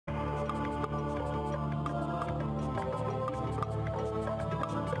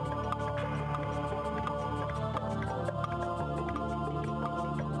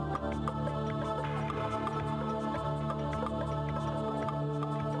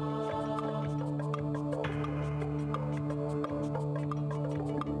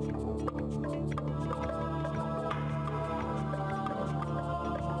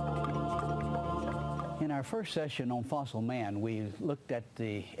our first session on fossil man, we looked at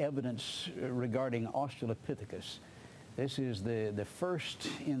the evidence regarding Australopithecus. This is the first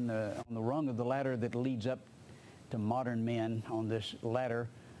on the rung of the ladder that leads up to modern men on this ladder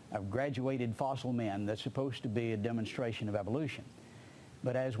of graduated fossil men that's supposed to be a demonstration of evolution.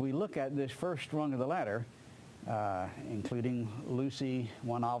 But as we look at this first rung of the ladder, including Lucy,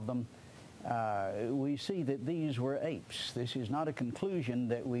 one of them, we see that these were apes. This is not a conclusion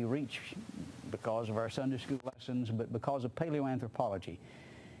that we reach because of our Sunday school lessons, but because of paleoanthropology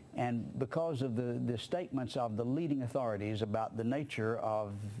and because of the statements of the leading authorities about the nature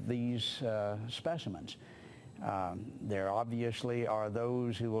of these specimens. There obviously are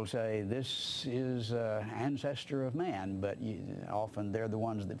those who will say this is an ancestor of man, but often they're the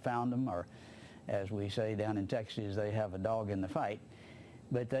ones that found them, or as we say down in Texas, they have a dog in the fight.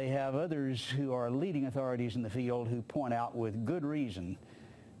 But they have others who are leading authorities in the field who point out with good reason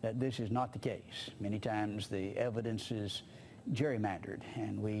that this is not the case. Many times the evidence is gerrymandered,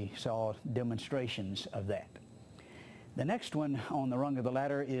 and we saw demonstrations of that. The next one on the rung of the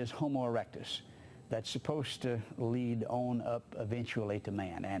ladder is Homo erectus. That's supposed to lead on up eventually to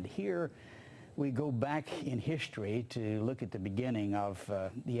man. And here we go back in history to look at the beginning of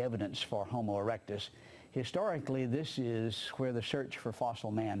the evidence for Homo erectus. Historically, this is where the search for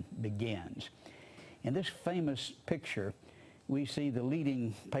fossil man begins. In this famous picture, we see the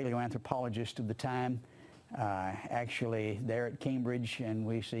leading paleoanthropologist of the time, actually there at Cambridge, and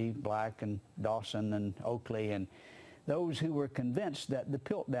we see Black and Dawson and Oakley and those who were convinced that the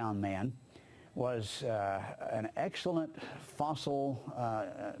Piltdown man was an excellent fossil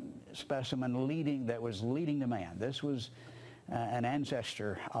specimen that was leading to man. This was an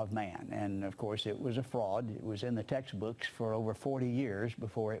ancestor of man, and of course it was a fraud. It was in the textbooks for over 40 years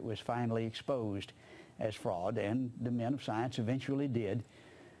before it was finally exposed as fraud, and the men of science eventually did.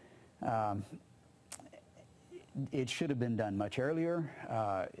 It should have been done much earlier.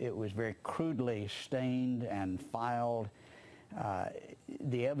 It was very crudely stained and filed.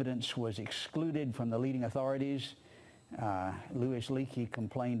 The evidence was excluded from the leading authorities. Louis Leakey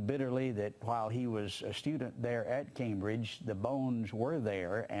complained bitterly that while he was a student there at Cambridge, the bones were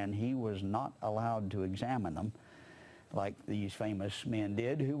there and he was not allowed to examine them like these famous men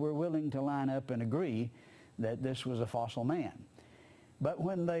did, who were willing to line up and agree that this was a fossil man. But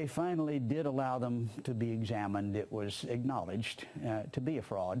when they finally did allow them to be examined, it was acknowledged to be a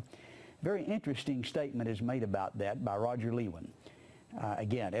fraud. Very interesting statement is made about that by Roger Lewin.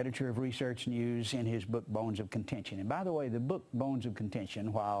 Again, editor of Research News, in his book Bones of Contention. And by the way, the book Bones of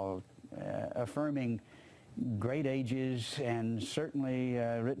Contention, while affirming great ages and certainly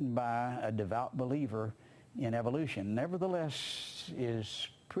written by a devout believer in evolution, nevertheless is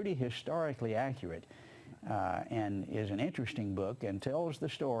pretty historically accurate and is an interesting book and tells the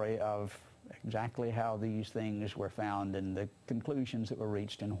story of exactly how these things were found and the conclusions that were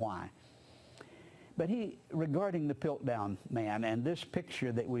reached and why. But regarding the Piltdown man and this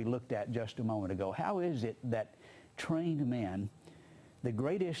picture that we looked at just a moment ago, how is it that trained men, the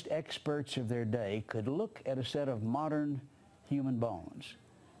greatest experts of their day, could look at a set of modern human bones,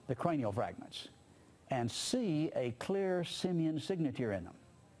 the cranial fragments, and see a clear simian signature in them?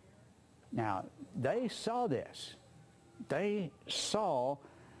 Now, they saw this. They saw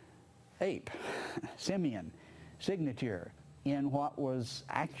ape, simian signature in what was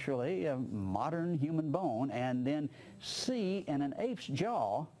actually a modern human bone, and then see in an ape's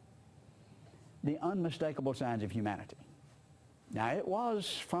jaw the unmistakable signs of humanity. Now, it was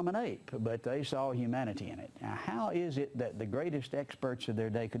from an ape, but they saw humanity in it. Now, how is it that the greatest experts of their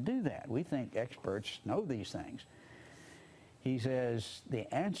day could do that? We think experts know these things. He says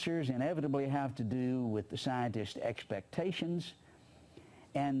the answers inevitably have to do with the scientists' expectations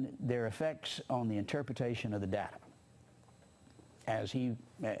and their effects on the interpretation of the data. As he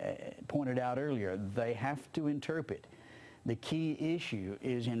pointed out earlier, they have to interpret. The key issue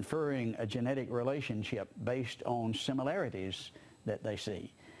is inferring a genetic relationship based on similarities that they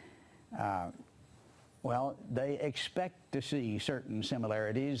see. Well, they expect to see certain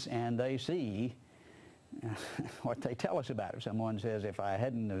similarities, and they see what they tell us about it. Someone says, if I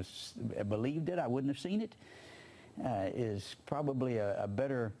hadn't have believed it, I wouldn't have seen it, is probably a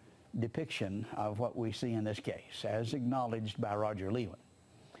better depiction of what we see in this case, as acknowledged by Roger Lewin.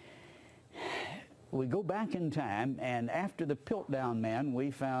 We go back in time, and after the Piltdown man,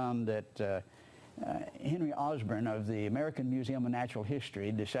 we found that Henry Osborn of the American Museum of Natural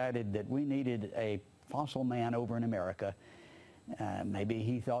History decided that we needed a fossil man over in America. Maybe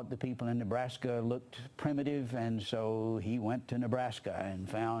he thought the people in Nebraska looked primitive, and so he went to Nebraska and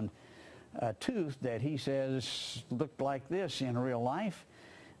found a tooth that he says looked like this in real life.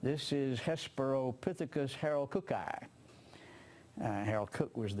 This is Hesperopithecus haroldcooki. Harold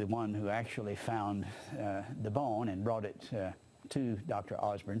Cook was the one who actually found the bone and brought it to Dr.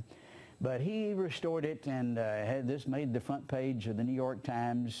 Osborn. But he restored it and had this made the front page of the New York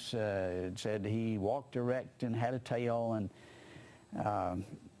Times. It said he walked erect and had a tail. And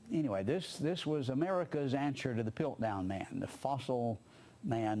anyway, this was America's answer to the Piltdown man, the fossil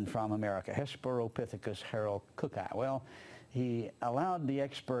man from America, Hesperopithecus haroldcooki. Well, he allowed the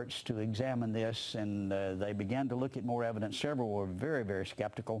experts to examine this, and they began to look at more evidence. Several were very, very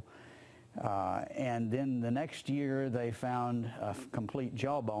skeptical. And then the next year they found a complete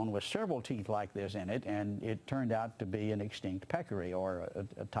jawbone with several teeth like this in it, and it turned out to be an extinct peccary, or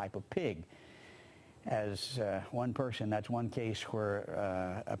a type of pig. As one person, that's one case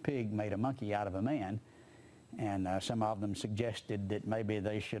where a pig made a monkey out of a man, and some of them suggested that maybe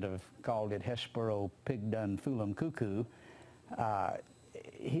they should have called it Hesperopigdunfulum-cuckoo.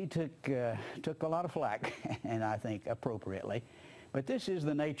 He took a lot of flack, and I think appropriately. But this is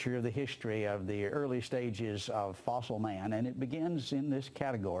the nature of the history of the early stages of fossil man, and it begins in this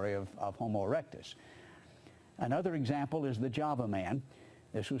category of Homo erectus. Another example is the Java man.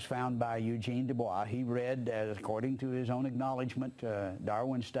 This was found by Eugene Dubois. He read, according to his own acknowledgement,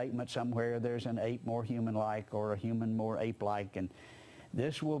 Darwin's statement somewhere, there's an ape more human-like or a human more ape-like, and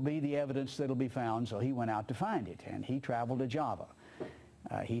this will be the evidence that will be found, so he went out to find it, and he traveled to Java.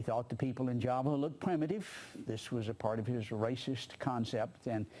 He thought the people in Java looked primitive. This was a part of his racist concept,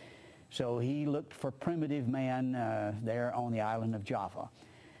 and so he looked for primitive man there on the island of Java.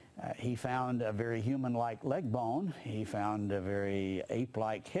 He found a very human-like leg bone. He found a very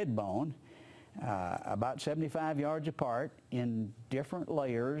ape-like head bone, about 75 yards apart in different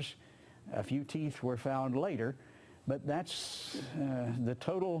layers. A few teeth were found later, but that's the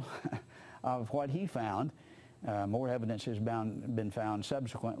total of what he found. More evidence has been found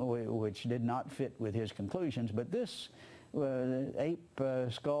subsequently which did not fit with his conclusions, but this ape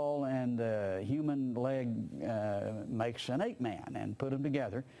skull and human leg makes an ape man, and put them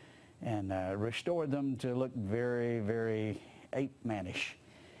together and restored them to look very, very ape-manish.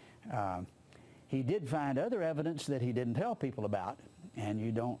 He did find other evidence that he didn't tell people about, and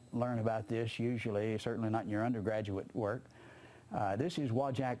you don't learn about this usually, certainly not in your undergraduate work. This is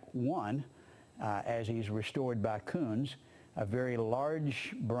Wajak 1. As he's restored by Coons, a very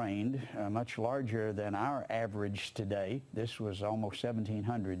large-brained, much larger than our average today. This was almost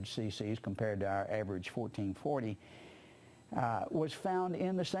 1,700 cc's compared to our average 1,440, was found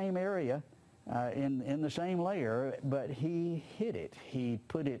in the same area, in the same layer, but he hid it. He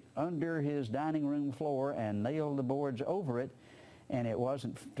put it under his dining room floor and nailed the boards over it, and it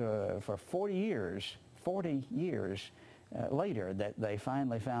wasn't for 40 years later that they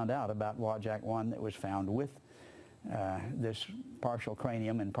finally found out about Wajak 1 that was found with this partial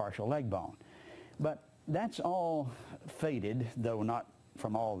cranium and partial leg bone. But that's all faded, though not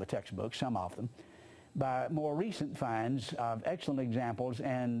from all the textbooks, some of them, by more recent finds of excellent examples,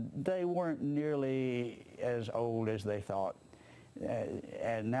 and they weren't nearly as old as they thought.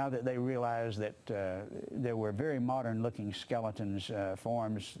 And now that they realize that there were very modern-looking skeletons,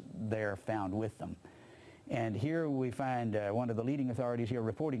 forms there found with them. And here we find one of the leading authorities here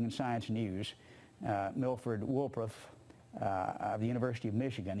reporting in Science News, Milford Woolproff of the University of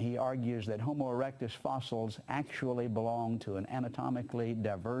Michigan. He argues that Homo erectus fossils actually belong to an anatomically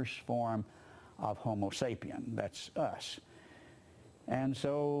diverse form of Homo sapien. That's us. And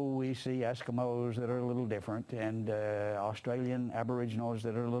so we see Eskimos that are a little different, and Australian Aboriginals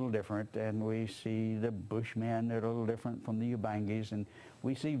that are a little different, and we see the Bushmen that are a little different from the Ubangis, and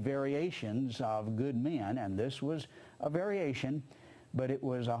we see variations of good men, and this was a variation, but it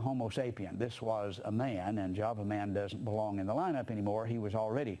was a Homo sapien. This was a man, and Java man doesn't belong in the lineup anymore. He was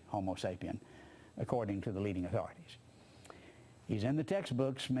already Homo sapien, according to the leading authorities. He's in the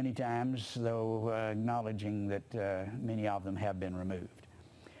textbooks many times, though acknowledging that many of them have been removed.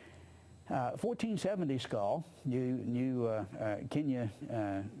 1470 skull, Kenya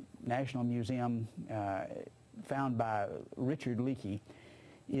National Museum, found by Richard Leakey,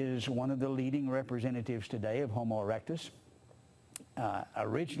 is one of the leading representatives today of Homo erectus.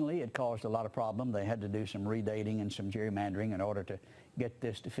 Originally, it caused a lot of problem. They had to do some redating and some gerrymandering in order to get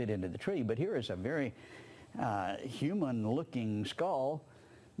this to fit into the tree. But here is a very human-looking skull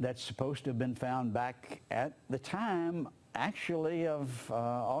that's supposed to have been found back at the time, actually, of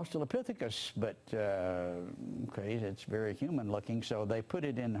Australopithecus, but okay, it's very human-looking, so they put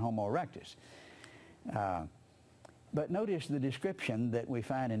it in Homo erectus. But notice the description that we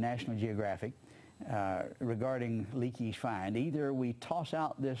find in National Geographic. regarding Leakey's find. Either we toss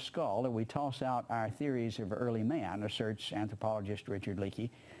out this skull or we toss out our theories of early man, asserts anthropologist Richard Leakey,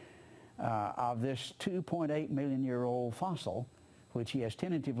 of this 2.8 million year old fossil, which he has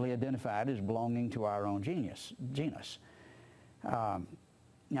tentatively identified as belonging to our own genus. Now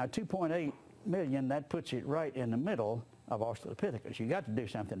 2.8 million, that puts it right in the middle of Australopithecus. You got to do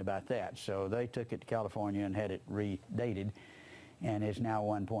something about that. So they took it to California and had it redated, and it's now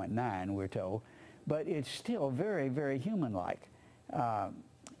 1.9, we're told. But it's still very, very human-like.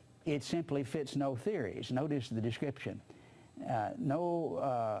 It simply fits no theories. Notice the description.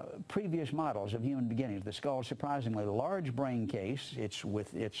 No previous models of human beginnings. The skull, surprisingly large brain case. It's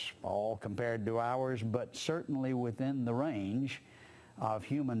all compared to ours, but certainly within the range of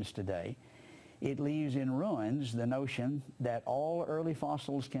humans today. It leaves in ruins the notion that all early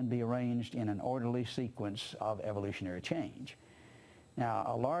fossils can be arranged in an orderly sequence of evolutionary change. Now,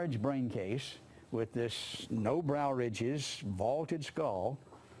 a large brain case with this no brow ridges, vaulted skull.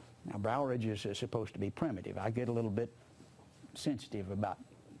 Now, brow ridges are supposed to be primitive. I get a little bit sensitive about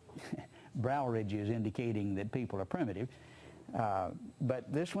brow ridges indicating that people are primitive.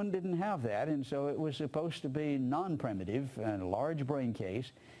 But this one didn't have that, and so it was supposed to be non-primitive and a large brain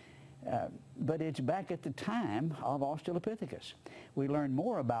case. But it's back at the time of Australopithecus. We learned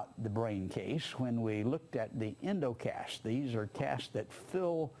more about the brain case when we looked at the endocasts. These are casts that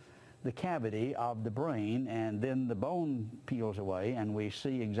fill the cavity of the brain, and then the bone peels away, and we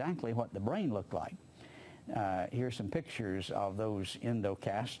see exactly what the brain looked like. Here's some pictures of those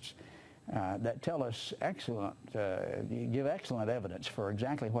endocasts that tell us give excellent evidence for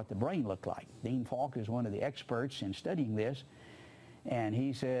exactly what the brain looked like. Dean Falk is one of the experts in studying this, and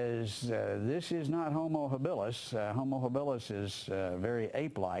he says this is not Homo habilis. Homo habilis is very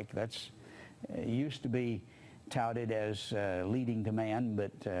ape-like. That's used to be touted as leading to man,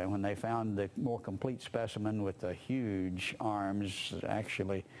 but when they found the more complete specimen with the huge arms,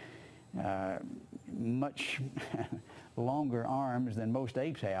 actually much longer arms than most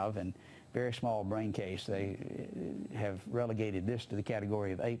apes have, and very small brain case, they have relegated this to the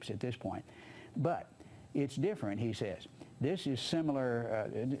category of apes at this point. But it's different, he says. This is similar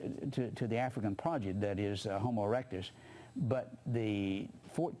to the African progid, that is Homo erectus, but the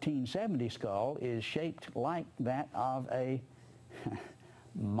 1470 skull is shaped like that of a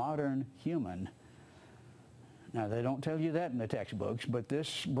modern human. Now, they don't tell you that in the textbooks, but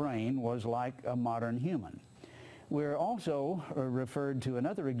this brain was like a modern human. We're also referred to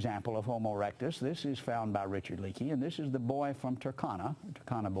another example of Homo erectus. This is found by Richard Leakey, and this is the boy from Turkana,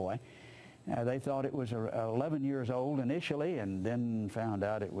 Turkana boy. They thought it was 11 years old initially, and then found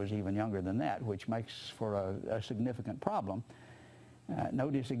out it was even younger than that, which makes for a significant problem.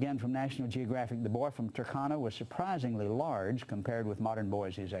 Notice again from National Geographic, the boy from Turkana was surprisingly large compared with modern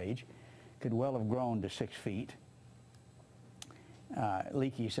boys his age. Could well have grown to 6 feet.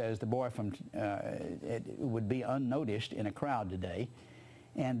 Leakey says the boy from it would be unnoticed in a crowd today,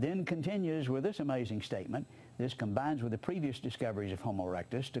 and then continues with this amazing statement. This combines with the previous discoveries of Homo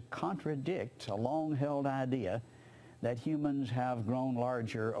erectus to contradict a long-held idea that humans have grown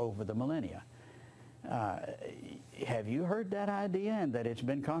larger over the millennia. Have you heard that idea and that it's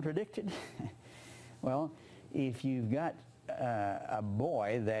been contradicted? Well, if you've got a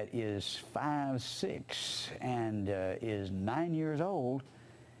boy that is 5'6" and is 9 years old,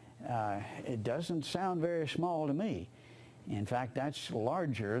 it doesn't sound very small to me. In fact, that's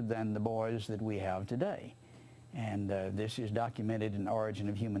larger than the boys that we have today. And this is documented in Origin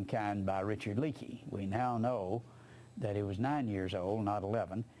of Humankind by Richard Leakey. We now know that he was 9 years old, not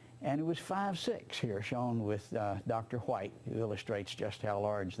 11, and he was 5'6", here shown with Dr. White, who illustrates just how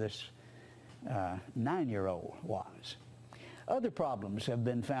large this 9-year-old was. Other problems have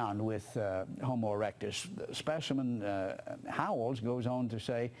been found with Homo erectus. Specimen Howells goes on to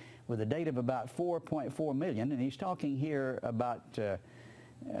say, with a date of about 4.4 million, and he's talking here about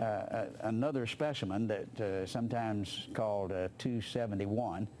another specimen that sometimes called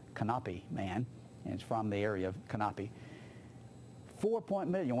 271, Kanapi man, and it's from the area of Kanapi. 4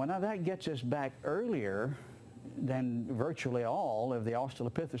 million. Well, now that gets us back earlier than virtually all of the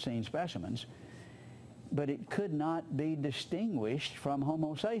Australopithecine specimens, but it could not be distinguished from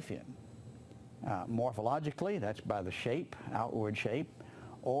Homo sapien. Morphologically, that's by the shape, outward shape,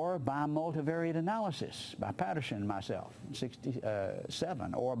 or by multivariate analysis, by Patton and myself in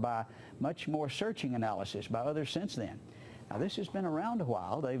 1967, or by much more searching analysis by others since then. Now, this has been around a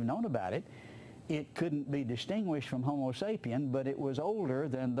while. They've known about it. It couldn't be distinguished from Homo sapien, but it was older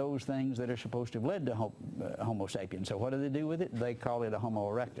than those things that are supposed to have led to Homo sapien. So what do they do with it? They call it a Homo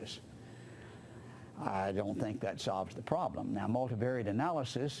erectus. I don't think that solves the problem. Now, multivariate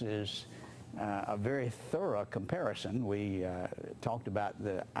analysis is a very thorough comparison. We talked about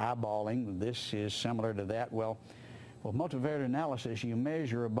the eyeballing. This is similar to that. Well, multivariate analysis, you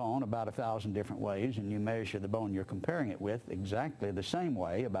measure a bone about 1,000 different ways, and you measure the bone you're comparing it with exactly the same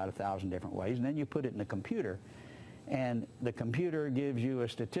way, about 1,000 different ways, and then you put it in a computer, and the computer gives you a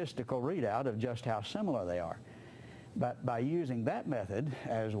statistical readout of just how similar they are. But by using that method,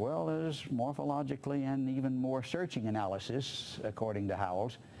 as well as morphologically and even more searching analysis, according to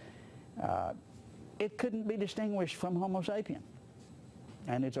Howells, it couldn't be distinguished from Homo sapien.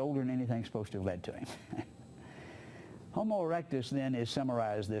 And it's older than anything supposed to have led to him. Homo erectus then is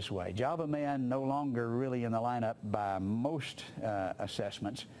summarized this way. Java man no longer really in the lineup by most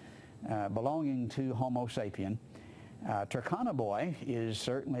assessments, belonging to Homo sapien. Turkana boy is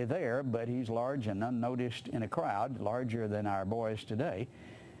certainly there, but he's large and unnoticed in a crowd, larger than our boys today.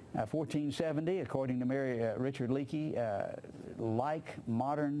 1470, according to Richard Leakey, like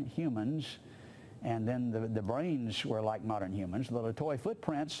modern humans, and then the brains were like modern humans. The Latoy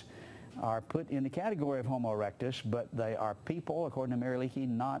footprints are put in the category of Homo erectus, but they are people, according to Mary Leakey,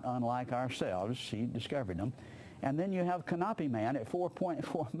 not unlike ourselves. She discovered them. And then you have Kanapi man at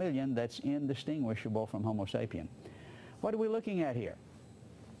 4.4 million that's indistinguishable from Homo sapien. What are we looking at here?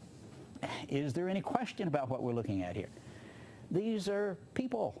 Is there any question about what we're looking at here? These are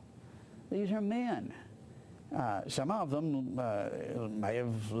people. These are men. Some of them may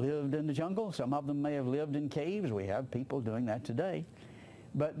have lived in the jungle. Some of them may have lived in caves. We have people doing that today.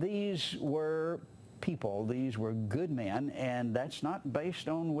 But these were people. These were good men, and that's not based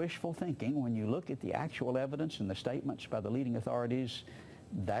on wishful thinking. When you look at the actual evidence and the statements by the leading authorities,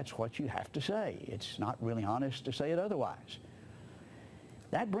 that's what you have to say. It's not really honest to say it otherwise.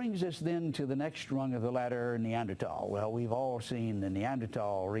 That brings us then to the next rung of the ladder, Neanderthal. Well, we've all seen the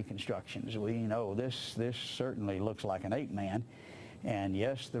Neanderthal reconstructions. We know this certainly looks like an ape man. And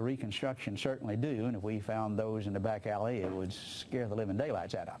yes, the reconstructions certainly do, and if we found those in the back alley, it would scare the living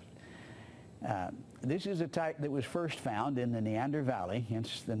daylights out of us. This is a type that was first found in the Neander Valley,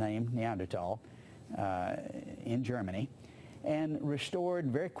 hence the name Neanderthal, in Germany, and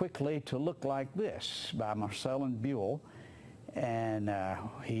restored very quickly to look like this by Marcel and Buell. And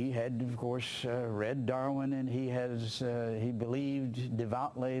he had, of course, read Darwin, and he believed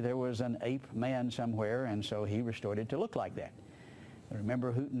devoutly there was an ape man somewhere, and so he restored it to look like that.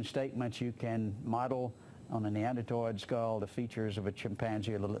 Remember Houghton's statement, you can model on a Neanderthaloid skull the features of a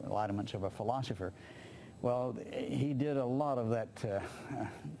chimpanzee or the lineaments of a philosopher. Well, he did a lot of that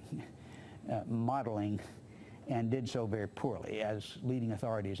modeling and did so very poorly, as leading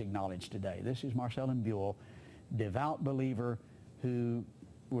authorities acknowledge today. This is Marcel and Buell, devout believer who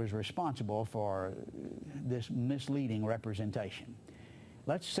was responsible for this misleading representation.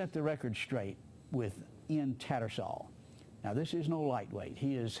 Let's set the record straight with Ian Tattersall. Now, this is no lightweight.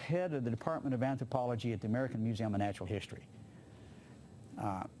 He is head of the Department of Anthropology at the American Museum of Natural History.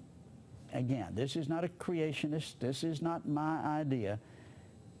 Again, this is not a creationist. This is not my idea.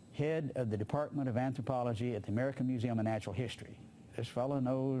 Head of the Department of Anthropology at the American Museum of Natural History. This fellow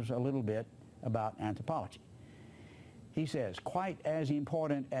knows a little bit about anthropology. He says, quite as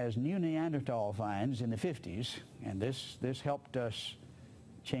important as new Neanderthal finds in the 50s, and this helped us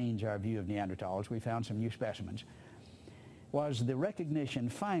change our view of Neanderthals. We found some new specimens. Was the recognition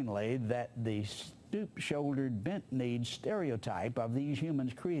finally that the stoop-shouldered, bent-kneed stereotype of these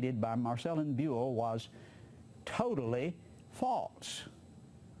humans created by Marcel and Buell was totally false.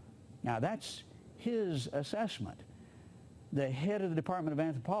 Now, that's his assessment. The head of the Department of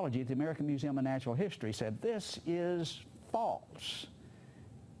Anthropology at the American Museum of Natural History said, this is false.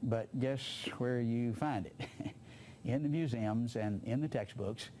 But guess where you find it? In the museums and in the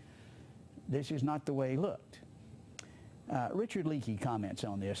textbooks. This is not the way he looked. Richard Leakey comments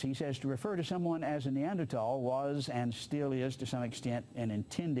on this. He says, to refer to someone as a Neanderthal was and still is to some extent an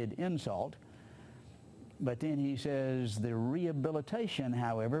intended insult. But then he says the rehabilitation,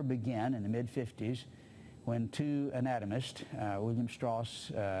 however, began in the mid-50s when two anatomists, William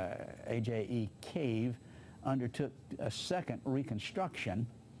Strauss, A.J.E. Cave, undertook a second reconstruction,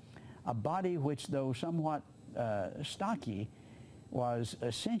 a body which, though somewhat stocky, was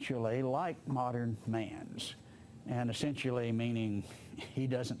essentially like modern man's. And essentially meaning he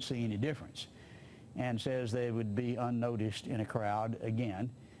doesn't see any difference, and says they would be unnoticed in a crowd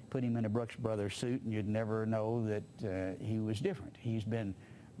again. Put him in a Brooks Brothers suit and you'd never know that he was different. He's been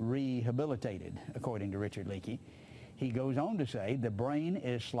rehabilitated, according to Richard Leakey. He goes on to say the brain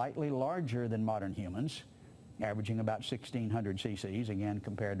is slightly larger than modern humans, averaging about 1,600 cc's, again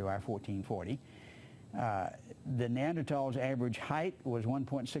compared to our 1440. The Neanderthals' average height was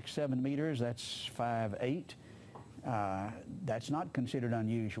 1.67 meters, that's 5'8". That's not considered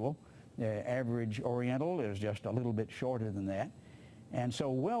unusual. The average Oriental is just a little bit shorter than that. And so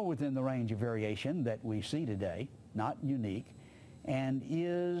well within the range of variation that we see today, not unique, and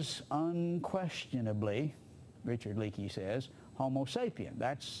is unquestionably, Richard Leakey says, Homo sapien.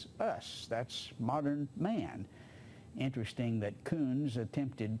 That's us. That's modern man. Interesting that Coons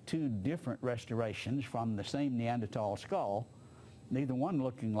attempted two different restorations from the same Neanderthal skull, neither one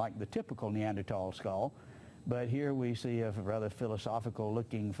looking like the typical Neanderthal skull, but here we see a rather philosophical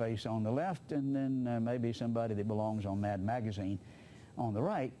looking face on the left, and then maybe somebody that belongs on Mad Magazine on the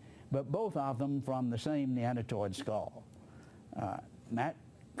right, but both of them from the same Neanderthal skull. Matt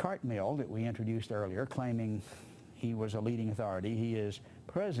Cartmill, that we introduced earlier, claiming he was a leading authority, he is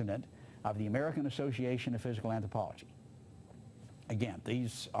president of the American Association of Physical Anthropology. Again,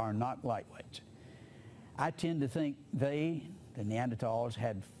 these are not lightweights. I tend to think the Neanderthals,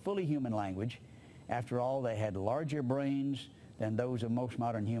 had fully human language. After all, they had larger brains than those of most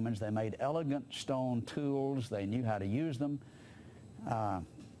modern humans. They made elegant stone tools. They knew how to use them.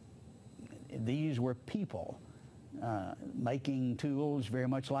 These were people making tools very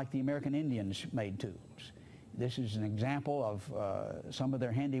much like the American Indians made tools. This is an example of some of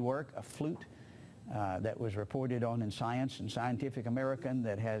their handiwork, a flute that was reported on in Science and Scientific American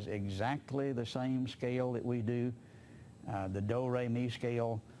that has exactly the same scale that we do, the do-re-mi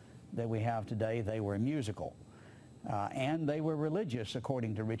scale that we have today. They were musical. And they were religious,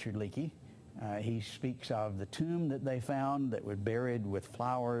 according to Richard Leakey. He speaks of the tomb that they found that was buried with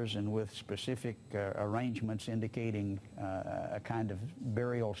flowers and with specific arrangements indicating a kind of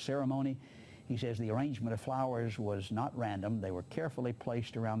burial ceremony. He says the arrangement of flowers was not random. They were carefully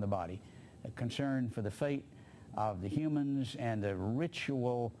placed around the body, a concern for the fate of the humans and the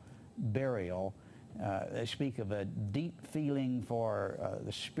ritual burial. They speak of a deep feeling for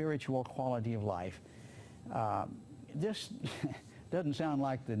the spiritual quality of life. This doesn't sound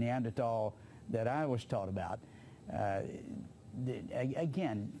like the Neanderthal that I was taught about.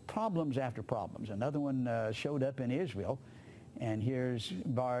 Again, problems after problems. Another one showed up in Israel, and here's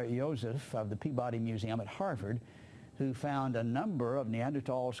Bar Yosef of the Peabody Museum at Harvard, who found a number of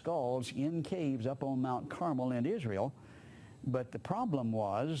Neanderthal skulls in caves up on Mount Carmel in Israel. But the problem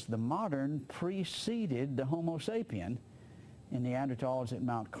was the modern preceded the Homo sapien in Neanderthals at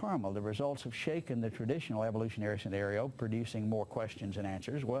Mount Carmel. The results have shaken the traditional evolutionary scenario, producing more questions than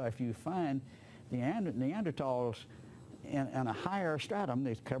answers. Well, if you find the Neanderthals in a higher stratum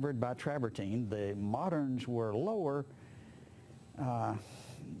that's covered by travertine, the moderns were lower.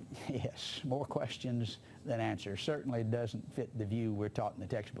 Yes, more questions than answers. Certainly doesn't fit the view we're taught in the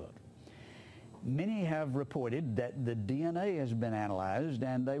textbook. Many have reported that the DNA has been analyzed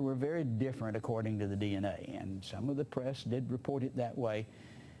and they were very different according to the DNA, and some of the press did report it that way.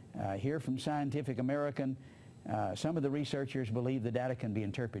 Here from Scientific American, some of the researchers believe the data can be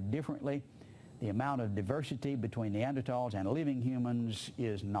interpreted differently. The amount of diversity between Neanderthals and living humans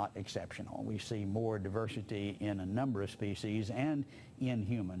is not exceptional. We see more diversity in a number of species and in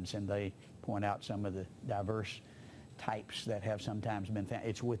humans, and they point out some of the diverse types that have sometimes been found.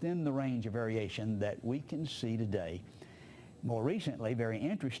 It's within the range of variation that we can see today. More recently, very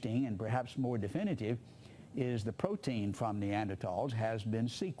interesting and perhaps more definitive, is the protein from Neanderthals has been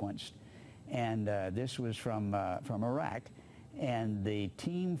sequenced, and this was from Iraq, and the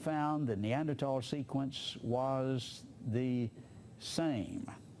team found the Neanderthal sequence was the same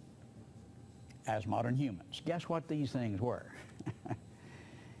as modern humans. Guess what these things were?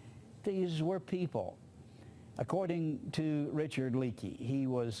 These were people. According to Richard Leakey, he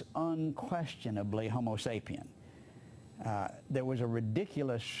was unquestionably Homo sapien. There was a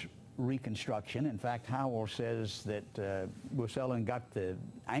ridiculous reconstruction. In fact, Howell says that Bucellin got the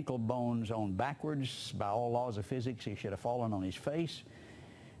ankle bones on backwards. By all laws of physics, he should have fallen on his face.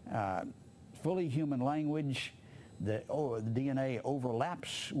 Fully human language. The DNA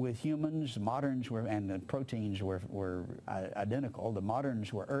overlaps with humans. Moderns were, and the proteins were identical. The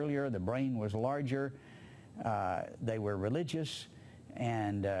moderns were earlier. The brain was larger. They were religious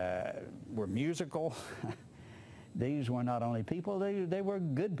and were musical. These were not only people, they were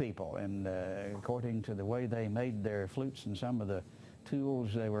good people, and according to the way they made their flutes and some of the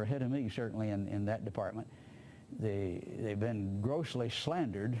tools, they were ahead of me certainly in that department. They've been grossly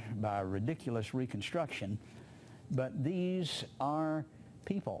slandered by ridiculous reconstruction, but these are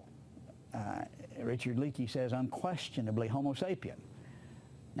people. Richard Leakey says unquestionably Homo sapien.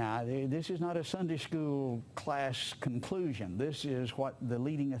 Now, this is not a Sunday school class conclusion. This is what the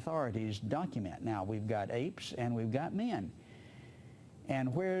leading authorities document. Now, we've got apes and we've got men.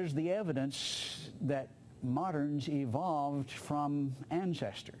 And where's the evidence that moderns evolved from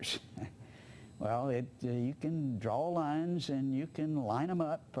ancestors? Well, you can draw lines and you can line them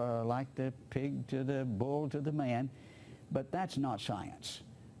up like the pig to the bull to the man, but that's not science.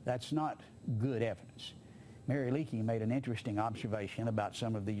 That's not good evidence. Mary Leakey made an interesting observation about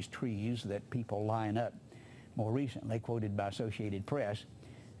some of these trees that people line up, more recently quoted by Associated Press.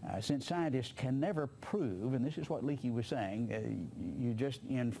 Since scientists can never prove, and this is what Leakey was saying, you just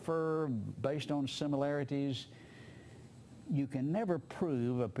infer based on similarities. You can never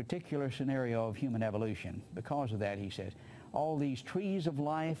prove a particular scenario of human evolution. Because of that, he says, all these trees of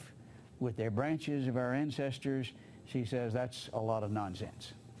life with their branches of our ancestors, she says, that's a lot of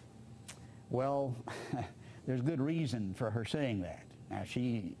nonsense. Well, there's good reason for her saying that. Now,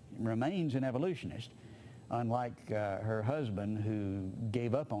 she remains an evolutionist, unlike her husband, who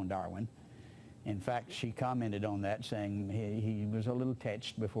gave up on Darwin. In fact, she commented on that, saying he was a little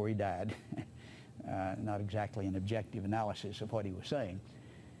touched before he died. Not exactly an objective analysis of what he was saying.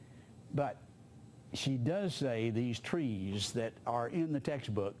 But she does say these trees that are in the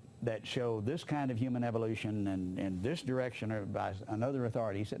textbook that show this kind of human evolution and in this direction, or by another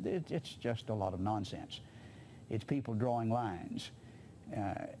authority, said it's just a lot of nonsense. It's people drawing lines,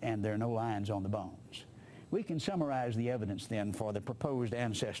 and there are no lines on the bones. We can summarize the evidence then for the proposed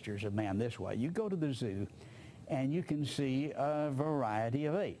ancestors of man this way. You go to the zoo and you can see a variety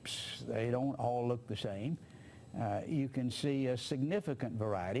of apes. They don't all look the same. You can see a significant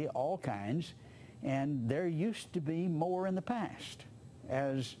variety, all kinds, and there used to be more in the past.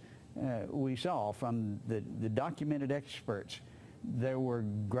 As we saw from the documented experts, there were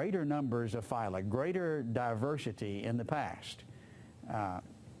greater numbers of phyla, greater diversity in the past.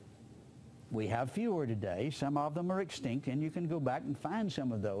 We have fewer today. Some of them are extinct, and you can go back and find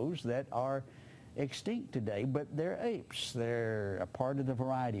some of those that are extinct today, but they're apes. They're a part of the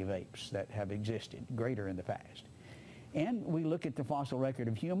variety of apes that have existed, greater in the past. And we look at the fossil record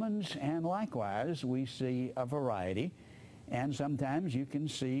of humans, and likewise we see a variety, and sometimes you can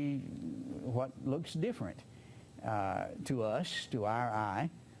see what looks different to us, to our eye,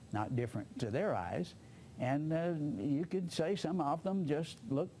 not different to their eyes. And you could say some of them just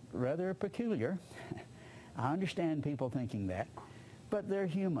look rather peculiar. I understand people thinking that, but they're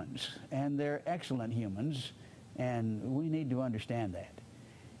humans, and they're excellent humans, and we need to understand that.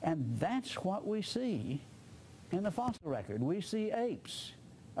 And that's what we see in the fossil record. We see apes,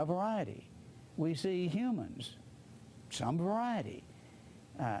 a variety. We see humans, some variety.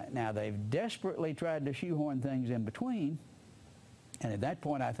 Now, they've desperately tried to shoehorn things in between, and at that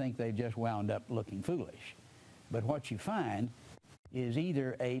point, I think they've just wound up looking foolish. But what you find is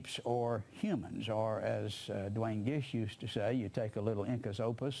either apes or humans, or as Dwayne Gish used to say, you take a little incus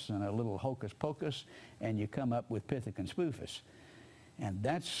opus and a little hocus pocus, and you come up with Pithecus spoofus. And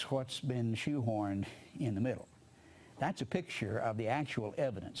that's what's been shoehorned in the middle. That's a picture of the actual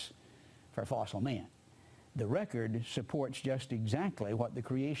evidence for fossil men. The record supports just exactly what the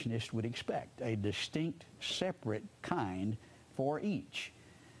creationists would expect, a distinct, separate kind for each.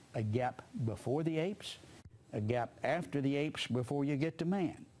 A gap before the apes, a gap after the apes before you get to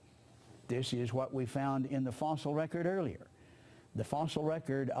man. This is what we found in the fossil record earlier. The fossil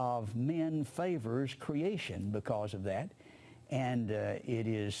record of men favors creation because of that, and it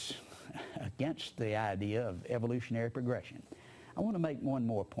is against the idea of evolutionary progression. I want to make one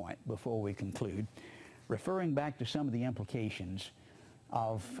more point before we conclude, referring back to some of the implications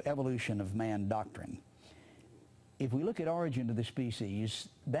of evolution of man doctrine. If we look at origin of the species,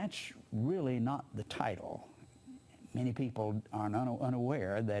 that's really not the title. Many people are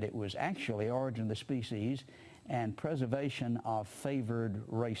unaware that it was actually origin of the species and preservation of favored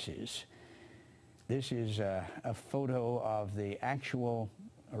races. This is a photo of the actual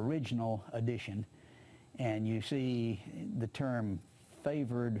original edition, and you see the term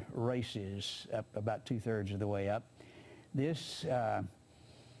favored races up about 2/3 of the way up. This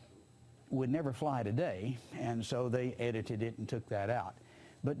would never fly today, and so they edited it and took that out.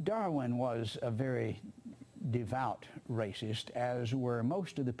 But Darwin was a very devout racist, as were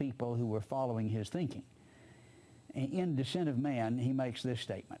most of the people who were following his thinking. In Descent of Man, he makes this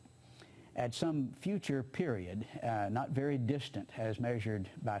statement: at some future period, not very distant as measured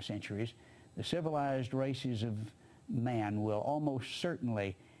by centuries, the civilized races of man will almost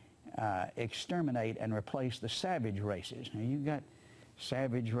certainly exterminate and replace the savage races. Now, you've got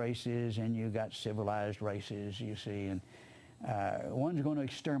savage races and you've got civilized races, you see, and one's going to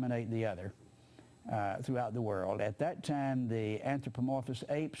exterminate the other throughout the world. At that time, the anthropomorphous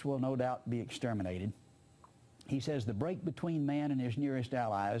apes will no doubt be exterminated. He says the break between man and his nearest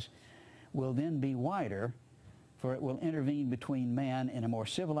allies will then be wider, for it will intervene between man in a more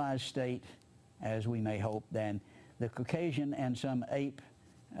civilized state, as we may hope, than the Caucasian and some ape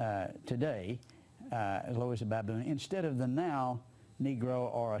today, as low as a baboon, instead of the now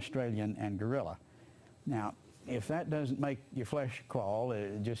Negro or Australian and gorilla. Now, if that doesn't make your flesh crawl,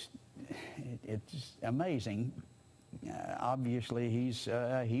 it's amazing. Obviously, he's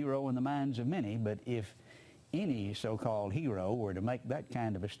a hero in the minds of many, but if any so-called hero were to make that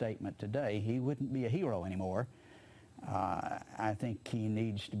kind of a statement today, he wouldn't be a hero anymore. I think he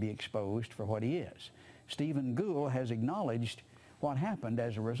needs to be exposed for what he is. Stephen Gould has acknowledged what happened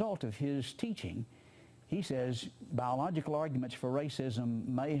as a result of his teaching. He says biological arguments for racism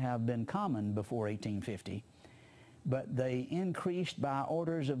may have been common before 1850, but they increased by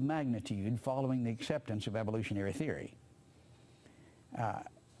orders of magnitude following the acceptance of evolutionary theory.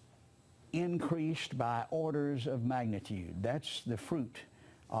 Increased by orders of magnitude. That's the fruit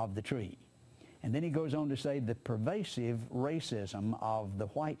of the tree. And then he goes on to say the pervasive racism of the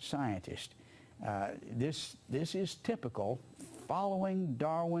white scientist. This is typical following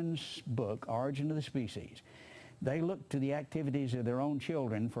Darwin's book, Origin of the Species. They look to the activities of their own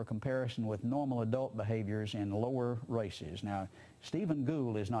children for comparison with normal adult behaviors in lower races. Now, Stephen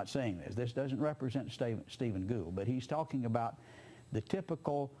Gould is not saying this. This doesn't represent Stephen Gould, but he's talking about the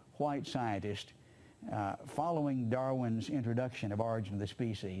typical white scientist following Darwin's introduction of Origin of the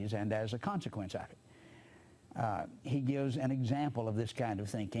Species, and as a consequence of it. He gives an example of this kind of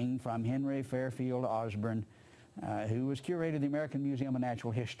thinking from Henry Fairfield Osborn, who was curator of the American Museum of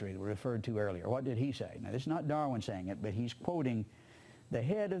Natural History that we referred to earlier. What did he say? Now, this is not Darwin saying it, but he's quoting the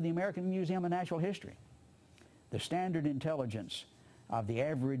head of the American Museum of Natural History. The standard intelligence of the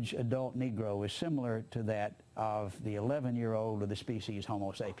average adult Negro is similar to that of the 11-year-old of the species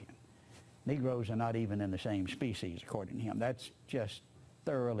Homo sapien. Negroes are not even in the same species, according to him. That's just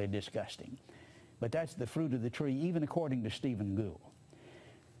thoroughly disgusting. But that's the fruit of the tree, even according to Stephen Gould.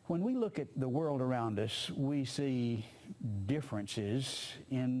 When we look at the world around us, we see differences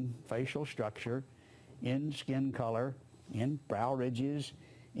in facial structure, in skin color, in brow ridges,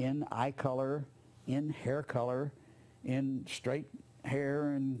 in eye color, in hair color, in straight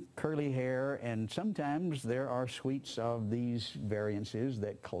hair and curly hair, and sometimes there are suites of these variances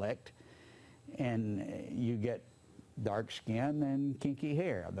that collect, and you get dark skin and kinky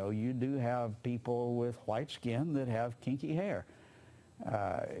hair, though you do have people with white skin that have kinky hair.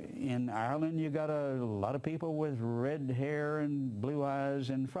 In Ireland, you got a lot of people with red hair and blue eyes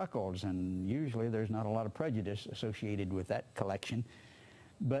and freckles, and usually there's not a lot of prejudice associated with that collection,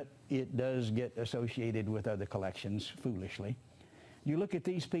 but it does get associated with other collections foolishly. You look at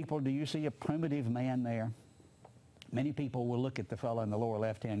these people, do you see a primitive man there? Many people will look at the fellow in the lower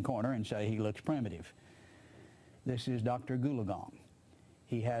left-hand corner and say he looks primitive. This is Dr. Goolagong.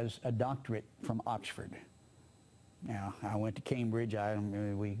 He has a doctorate from Oxford. Now, I went to Cambridge.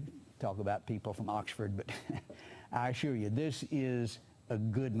 We talk about people from Oxford, but I assure you, this is a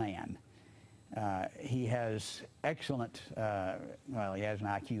good man. He has excellent, well, he has an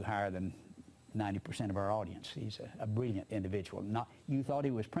IQ higher than 90% of our audience. He's a brilliant individual. You thought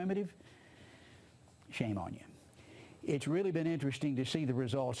he was primitive? Shame on you. It's really been interesting to see the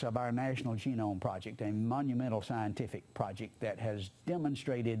results of our National Genome Project, a monumental scientific project that has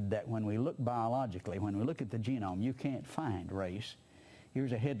demonstrated that when we look biologically, when we look at the genome, you can't find race.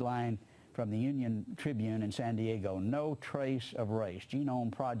 Here's a headline from the Union Tribune in San Diego: "No trace of race.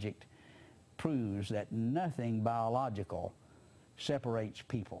 Genome Project proves that nothing biological separates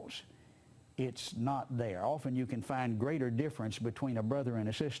peoples." It's not there. Often you can find greater difference between a brother and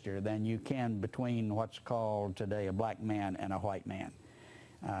a sister than you can between what's called today a black man and a white man.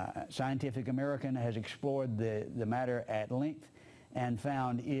 Scientific American has explored the matter at length and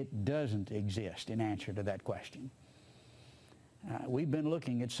found it doesn't exist in answer to that question. We've been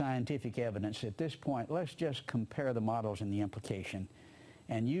looking at scientific evidence. At this point, let's just compare the models and the implication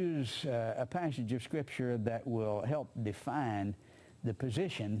and use a passage of Scripture that will help define the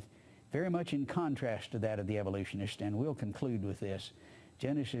position very much in contrast to that of the evolutionist, and we'll conclude with this.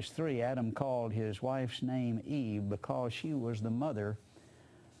 Genesis 3, Adam called his wife's name Eve because she was the mother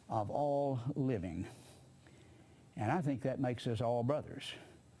of all living. And I think that makes us all brothers.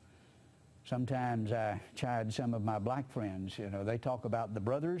 Sometimes I chide some of my black friends. You know, they talk about the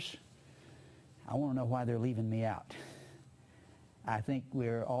brothers. I want to know why they're leaving me out. I think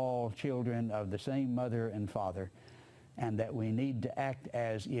we're all children of the same mother and father, and that we need to act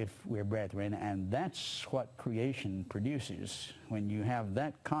as if we're brethren, and that's what creation produces. When you have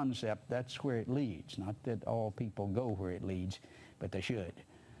that concept, that's where it leads. Not that all people go where it leads, but they should.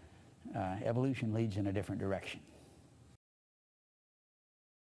 Evolution leads in a different direction.